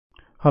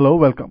Hello,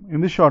 welcome.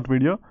 In this short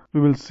video, we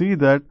will see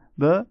that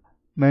the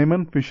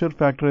Neyman-Fisher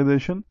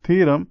factorization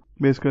theorem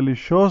basically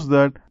shows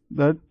that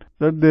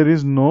there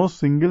is no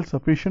single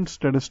sufficient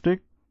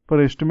statistic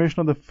for estimation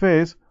of the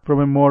phase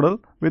from a model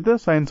with a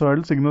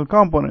sinusoidal signal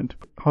component.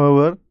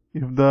 However,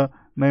 if the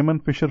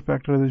Neyman-Fisher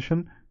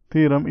factorization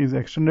theorem is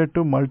extended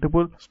to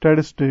multiple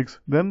statistics,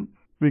 then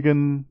we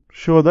can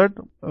show that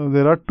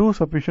there are two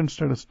sufficient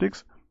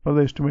statistics for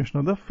the estimation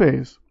of the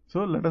phase.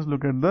 So let us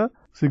look at the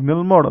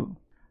signal model.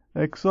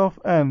 X of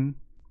n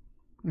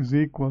is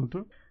equal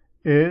to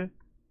a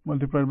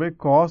multiplied by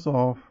cos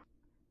of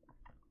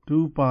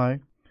 2 pi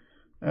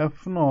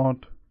f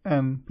naught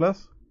n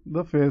plus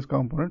the phase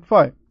component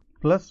phi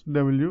plus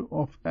w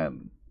of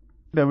n.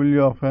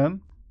 W of n,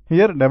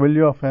 here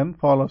W of n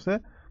follows a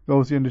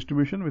Gaussian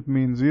distribution with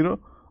mean 0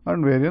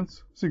 and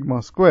variance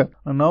sigma square.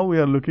 And now we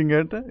are looking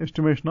at the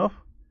estimation of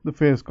the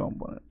phase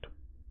component.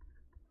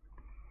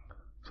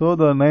 So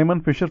the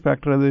Neyman-Fisher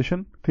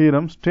factorization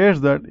theorem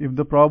states that if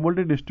the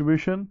probability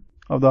distribution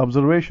of the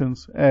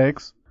observations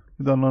x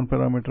with the unknown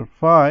parameter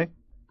phi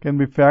can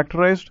be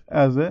factorized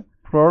as a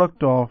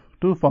product of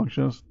two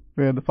functions,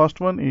 where the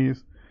first one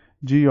is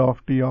g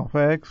of t of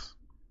x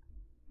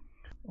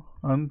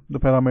and the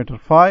parameter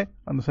phi,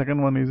 and the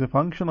second one is a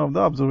function of the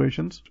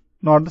observations,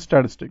 not the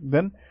statistic,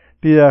 then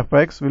t of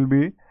x will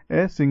be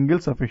a single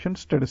sufficient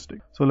statistic.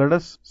 So let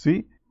us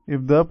see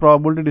if the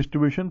probability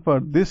distribution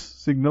for this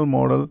signal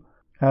model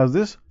has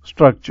this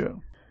structure.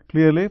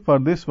 Clearly, for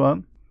this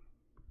one,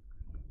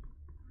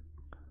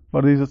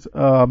 for these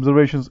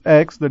observations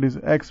x, that is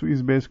x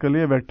is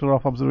basically a vector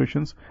of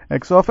observations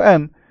x of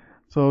n.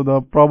 So the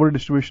probability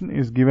distribution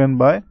is given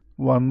by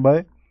 1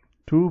 by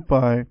 2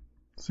 pi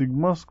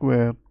sigma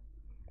square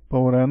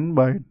power n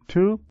by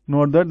 2.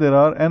 Note that there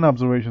are n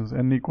observations,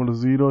 n equal to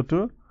 0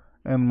 to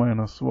n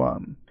minus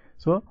 1.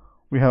 So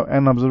we have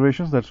n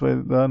observations, that's why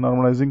the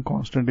normalizing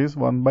constant is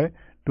 1 by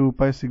 2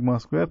 pi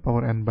sigma square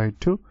power n by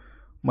 2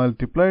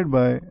 multiplied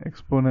by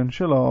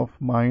exponential of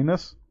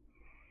minus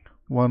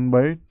 1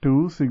 by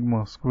 2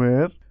 sigma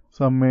square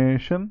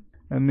summation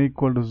n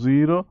equal to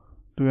 0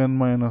 to n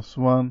minus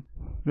 1.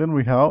 Then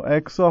we have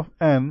x of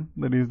n,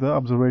 that is the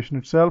observation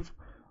itself,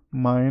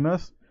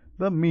 minus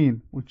the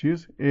mean, which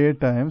is a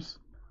times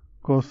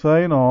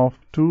cosine of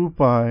 2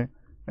 pi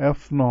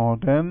f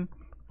naught n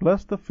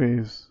plus the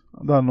phase,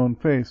 the unknown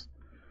phase,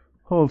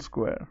 whole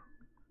square.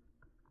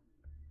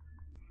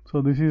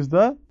 So this is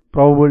the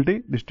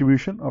probability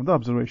distribution of the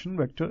observation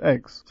vector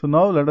x. So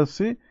now let us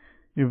see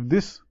if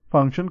this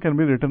function can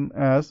be written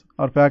as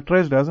or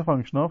factorized as a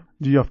function of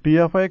g of t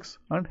of x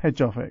and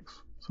h of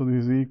x. So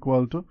this is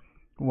equal to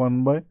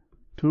 1 by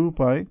 2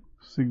 pi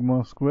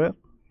sigma square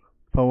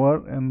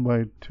power n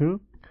by 2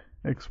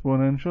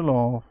 exponential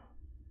of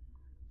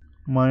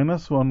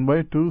minus 1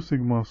 by 2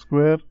 sigma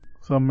square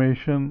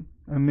summation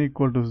n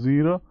equal to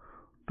 0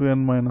 to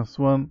n minus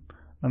 1,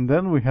 and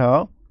then we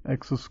have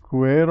x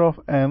square of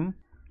n,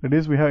 that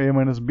is we have a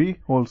minus b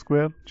whole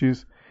square, which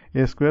is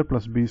a square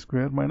plus b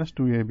square minus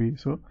 2ab.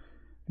 So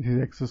this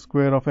is x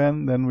square of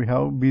n, then we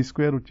have b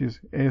square, which is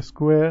a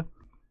square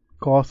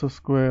cos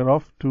square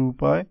of 2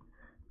 pi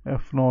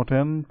f naught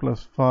n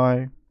plus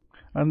phi,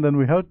 and then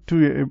we have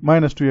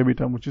minus 2ab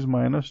term, which is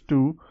minus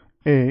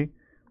 2a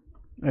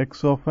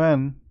x of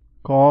n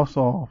cos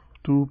of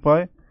 2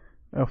 pi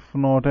f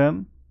naught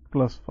n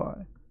plus phi.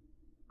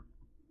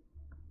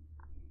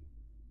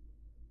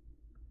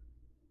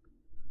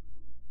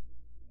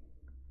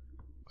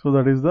 So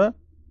that is the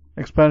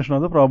expansion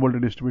of the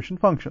probability distribution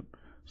function.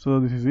 So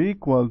this is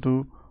equal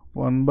to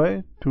 1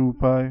 by 2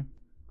 pi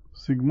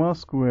sigma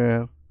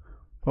square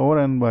power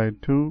n by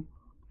 2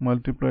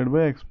 multiplied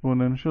by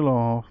exponential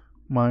of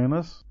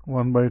minus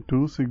 1 by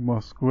 2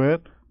 sigma square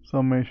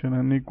summation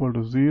n equal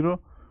to 0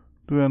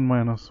 to n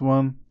minus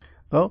 1.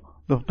 Now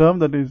the term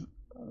that is,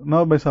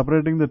 now by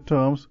separating the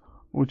terms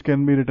which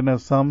can be written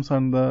as sums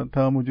and the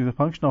term which is a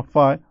function of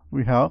phi,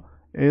 we have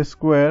a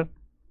square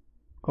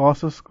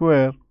cos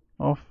square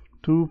of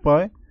 2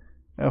 pi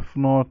f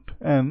naught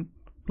n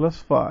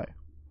plus phi.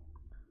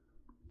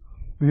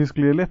 This is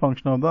clearly a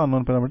function of the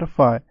unknown parameter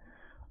phi.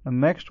 And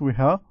next we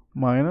have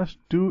minus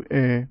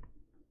 2a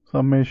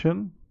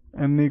summation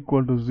n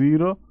equal to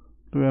 0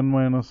 to n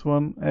minus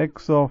 1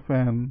 x of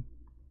n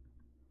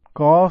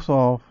cos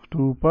of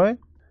 2 pi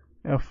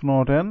f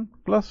naught n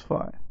plus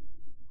phi.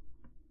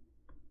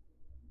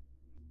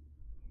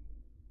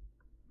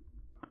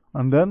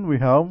 And then we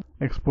have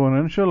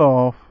exponential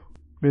of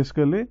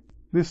basically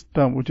this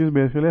term, which is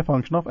basically a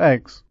function of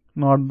x,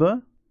 not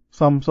the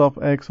sums of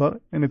x or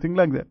anything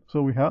like that.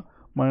 So we have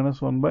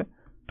minus 1 by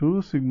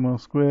 2 sigma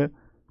square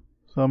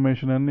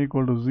summation n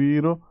equal to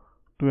 0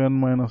 to n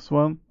minus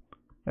 1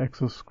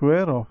 x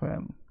square of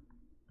n.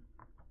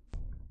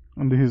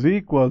 And this is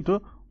equal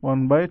to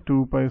 1 by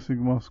 2 pi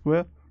sigma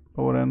square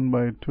power n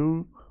by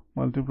 2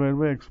 multiplied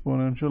by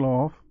exponential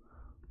of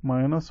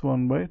minus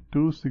 1 by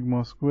 2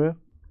 sigma square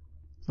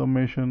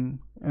summation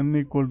n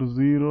equal to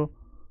 0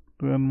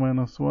 to n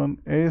minus 1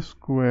 a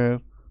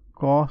square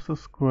cos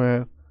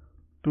square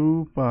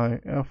 2 pi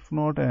f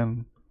naught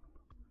n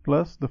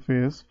plus the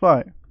phase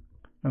phi.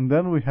 And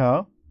then we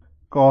have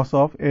cos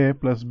of A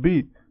plus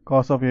B.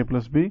 Cos of A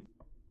plus B.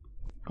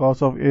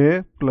 Cos of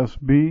A plus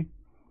B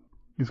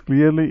is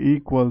clearly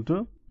equal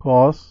to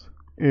cos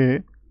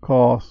A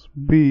cos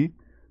B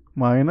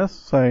minus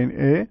sin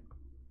A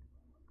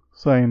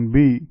sin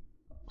B.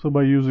 So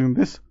by using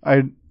this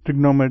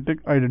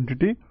trigonometric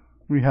identity,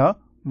 we have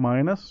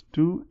minus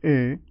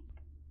 2a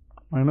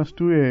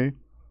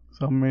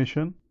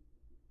summation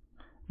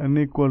n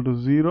equal to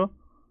 0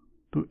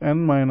 to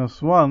n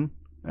minus 1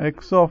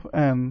 x of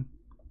n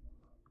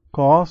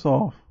cos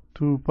of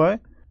 2 pi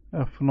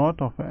f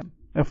naught n,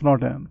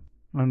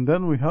 and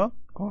then we have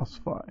cos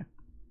phi.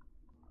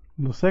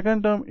 The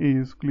second term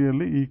is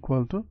clearly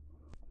equal to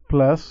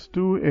plus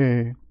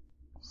 2a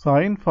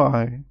sin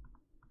phi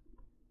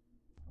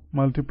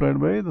multiplied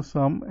by the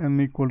sum n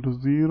equal to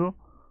 0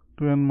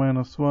 to n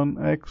minus 1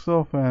 x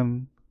of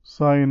n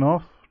sin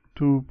of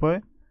 2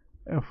 pi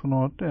f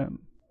naught n.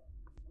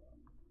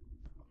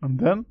 And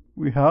then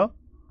we have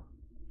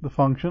the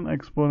function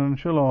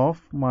exponential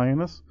of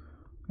minus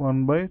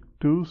 1 by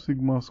 2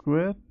 sigma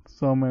square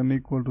sum n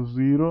equal to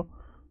 0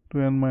 to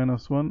n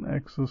minus 1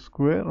 x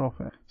square of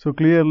n. So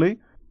clearly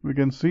we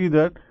can see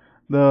that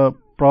the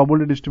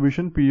probability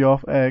distribution P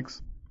of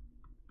x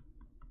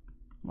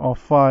of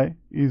phi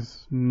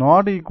is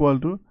not equal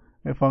to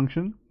a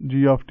function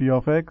g of t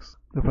of x,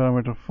 the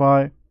parameter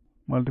phi,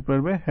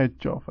 multiplied by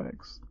h of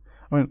x.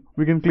 I mean,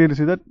 we can clearly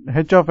see that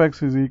h of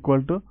x is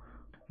equal to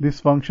this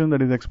function,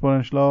 that is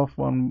exponential of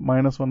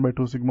minus 1 by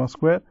 2 sigma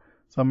square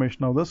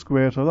summation of the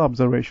squares of the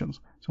observations.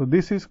 So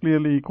this is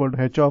clearly equal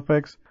to h of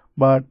x,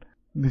 but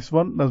this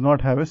one does not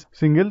have a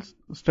single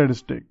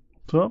statistic.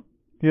 So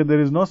here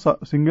there is no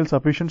single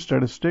sufficient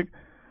statistic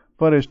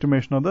for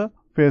estimation of the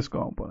phase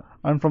component.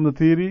 And from the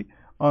theory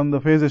on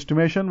the phase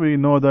estimation, we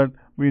know that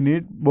we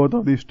need both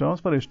of these terms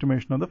for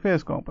estimation of the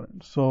phase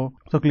component. So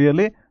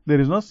clearly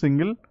there is no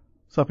single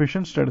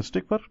sufficient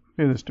statistic for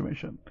phase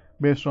estimation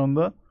based on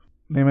the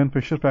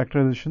Neyman-Fisher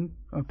factorization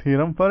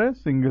theorem for a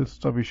single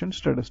sufficient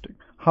statistic.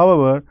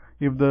 However,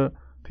 if the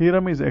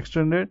theorem is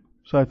extended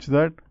such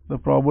that the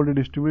probability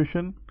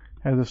distribution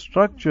has a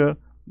structure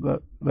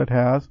that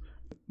has,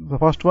 the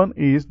first one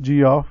is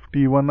g of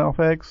t1 of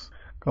x,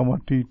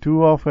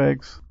 t2 of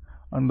x,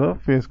 and the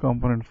phase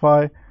component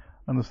phi,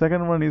 and the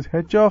second one is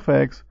h of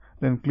x,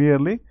 then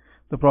clearly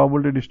the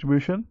probability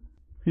distribution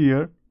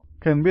here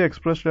can be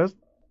expressed as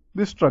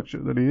this structure,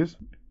 that is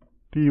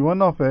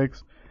t1 of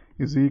x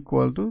is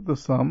equal to the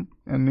sum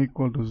n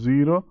equal to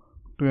 0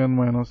 to n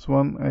minus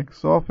 1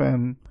 x of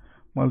n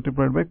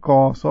multiplied by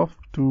cos of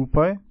 2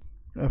 pi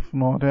f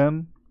naught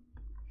n,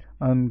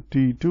 and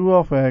t2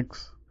 of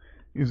x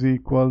is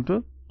equal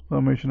to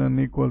summation n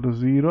equal to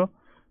 0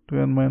 to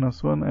n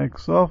minus 1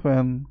 x of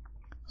n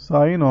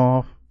sin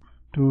of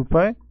 2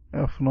 pi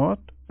f naught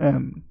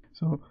n.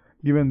 So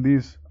given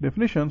these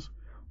definitions,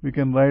 we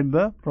can write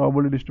the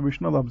probability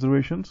distribution of the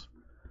observations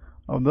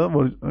of the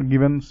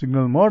given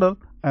signal model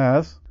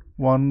as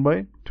 1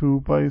 by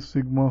 2 pi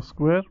sigma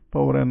square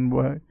power n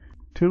by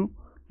 2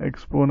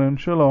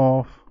 exponential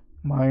of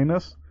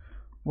minus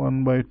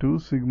 1 by 2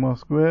 sigma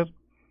square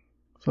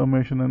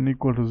summation n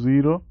equal to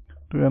 0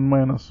 to n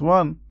minus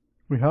 1.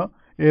 We have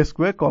a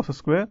square cos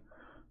square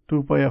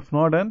 2 pi f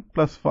naught n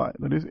plus phi,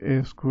 that is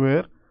a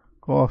square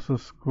cos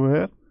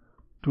square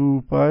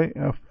 2 pi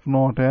f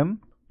naught n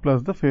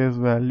plus the phase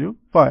value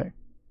phi.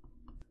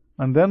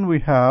 And then we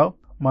have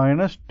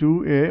minus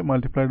 2a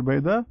multiplied by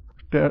the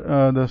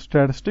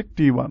statistic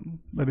t1,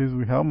 that is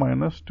we have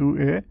minus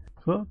 2a,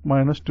 so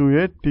minus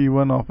 2a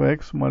t1 of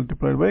x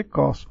multiplied by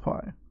cos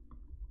phi,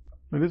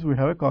 that is we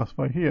have a cos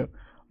phi here.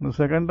 And the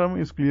second term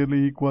is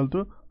clearly equal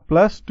to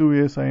plus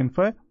 2a sin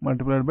phi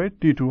multiplied by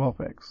t2 of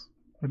x,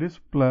 that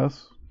is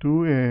plus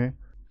 2a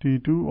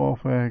t2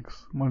 of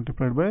x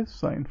multiplied by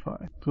sin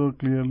phi. So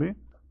clearly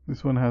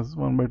this one has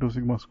 1 by 2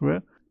 sigma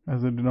square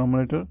as the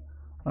denominator,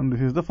 and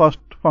this is the first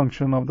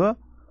function of the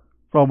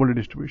probability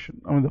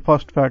distribution, the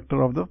first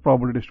factor of the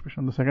probability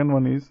distribution. The second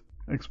one is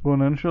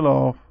exponential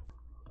of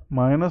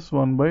minus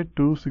 1 by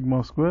 2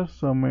 sigma square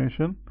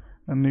summation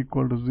n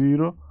equal to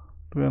 0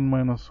 to n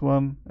minus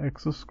 1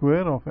 x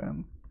square of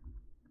n.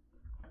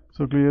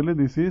 So clearly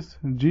this is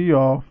g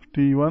of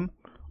t1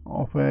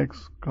 of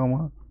x,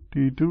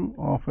 t2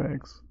 of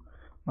x,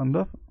 and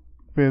the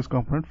phase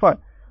component phi,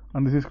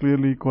 and this is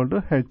clearly equal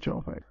to h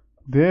of x.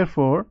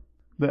 Therefore,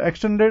 the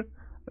extended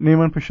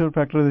Neyman-Fisher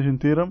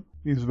factorization theorem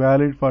is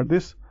valid for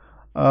this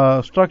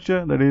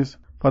structure, that is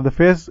for the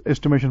phase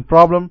estimation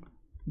problem,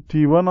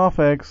 t1 of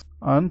x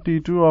and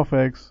t2 of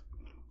x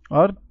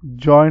are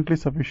jointly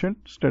sufficient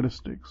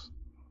statistics.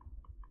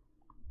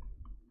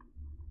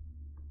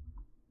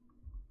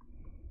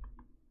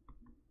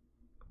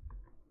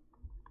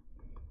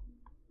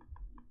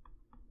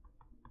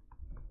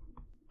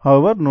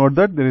 However, note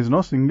that there is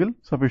no single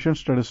sufficient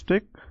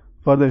statistic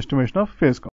for the estimation of phase component.